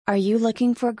Are you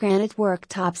looking for granite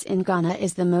worktops? In Ghana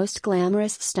is the most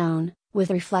glamorous stone, with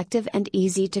reflective and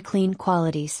easy to clean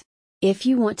qualities. If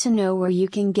you want to know where you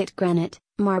can get granite,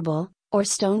 marble, or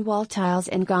stone wall tiles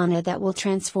in Ghana that will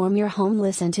transform your home,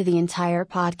 listen to the entire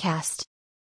podcast.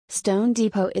 Stone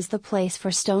Depot is the place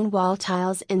for stone wall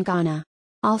tiles in Ghana.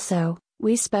 Also,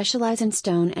 we specialize in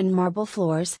stone and marble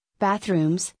floors,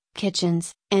 bathrooms,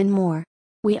 kitchens, and more.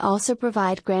 We also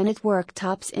provide granite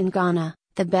worktops in Ghana,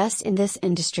 the best in this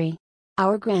industry.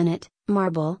 Our granite,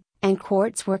 marble, and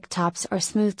quartz worktops are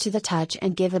smooth to the touch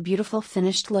and give a beautiful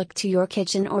finished look to your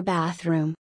kitchen or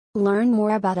bathroom. Learn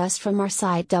more about us from our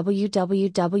site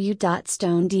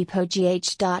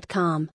www.stonedepotgh.com.